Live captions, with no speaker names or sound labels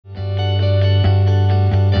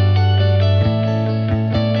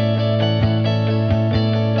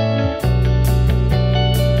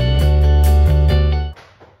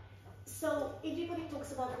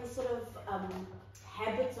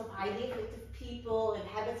people and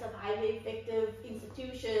habits of highly effective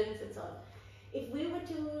institutions and so on. If we were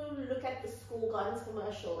to look at the school gardens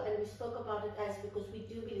commercial, and we spoke about it as because we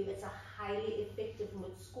do believe it's a highly effective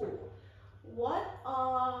mood school, what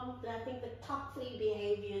are, I think, the top 3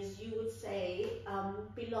 behaviors you would say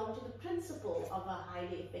belong to the principle of a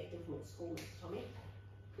highly effective mood school, Tommy?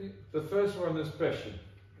 The first one is passion.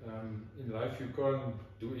 In life you can't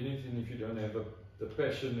do anything if you don't have the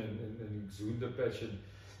passion and exude the passion.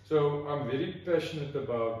 So I'm very passionate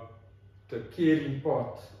about the caring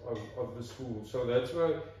part of the school. So that's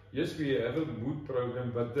why, yes, we have a mood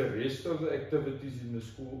program, but the rest of the activities in the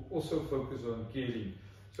school also focus on caring.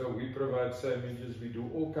 So we provide sandwiches, we do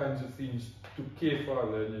all kinds of things to care for our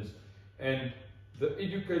learners. And the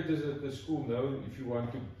educators at the school know if you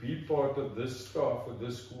want to be part of this staff or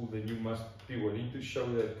this school, then you must be willing to show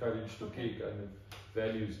that courage to care kind of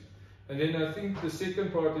values. And then I think the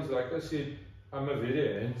second part is, like I said, I'm a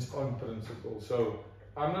very hands-on principal. So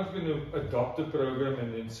I'm not going to adopt a program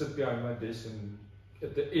and then sit behind my desk and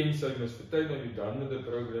at the end say, Ms. Fortuin, are you done with the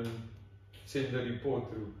program? Send the report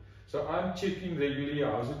through. So I'm checking regularly,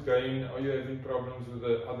 how's it going? Are you having problems with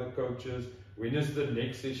the other coaches? When is the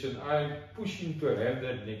next session? I'm pushing to have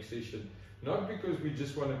that next session. Not because we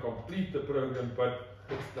just want to complete the program, but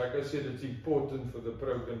it's, like I said, it's important for the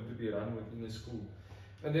program to be run within the school.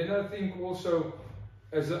 And then I think also,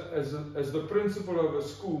 as the principal of a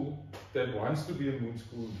school that wants to be a mood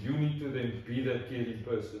school, you need to then be that caring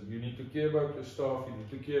person. You need to care about your staff, you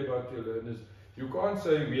need to care about your learners. You can't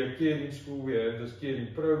say we are caring school, we have this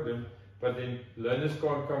caring program, but then learners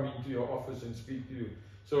can't come into your office and speak to you.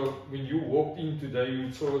 So when you walked in today,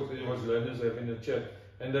 you saw there was learners having a chat,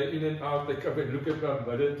 and they're in and out, they come and look at my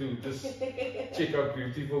mother to just check how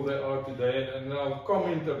beautiful they are today, and I'll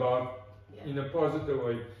comment about in a positive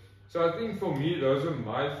way. So I think for me, those are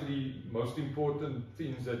my 3 most important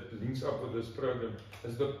things that links up with this program,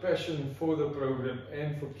 is the passion for the program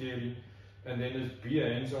and for caring, and then is be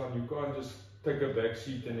hands-on. You can't just take a back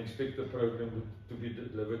seat and expect the program to be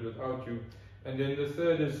delivered without you. And then the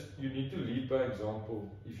third is you need to lead by example.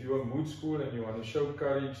 If you're a mood school and you want to show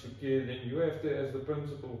courage to care, then you have to, as the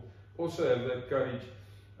principal, also have that courage.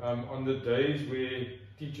 On the days where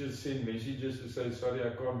teachers send messages to say, sorry,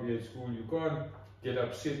 I can't be at school, you can't get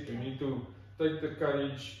upset. You need to take the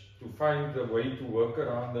courage to find the way to work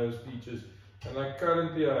around those teachers. And like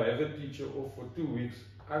currently, I have a teacher off for 2 weeks.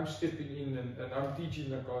 I'm stepping in and I'm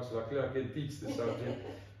teaching the class. Luckily, I can teach the subject.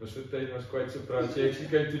 Ms. Fortuin was quite surprised. She actually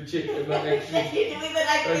came to check, and I actually. You're doing the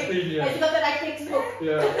right thing. It's not the right textbook.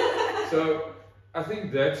 Yeah. So I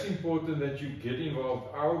think that's important that you get involved.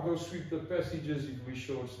 I'll go sweep the passages if we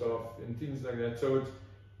short staff and things like that. So it's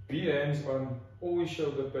be hands-on, always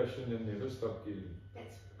show the passion, and never stop caring.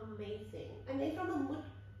 That's amazing. And then from a mood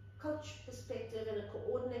coach perspective and a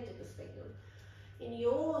coordinator perspective, in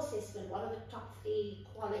your assessment, what are the top 3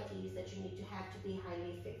 qualities that you need to have to be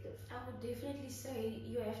highly effective? I would definitely say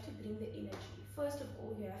you have to bring the energy. First of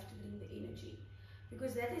all, you have to bring the energy,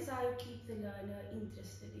 because that is how you keep the learner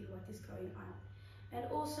interested in what is going on. And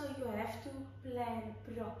also you have to plan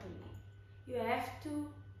properly. You have to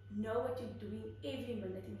know what you're doing every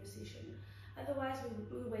minute in your session. Otherwise,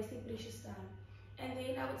 we're wasting precious time. And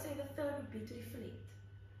then I would say the third would be to reflect.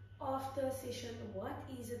 After a session, what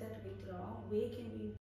is it that went wrong? Where can we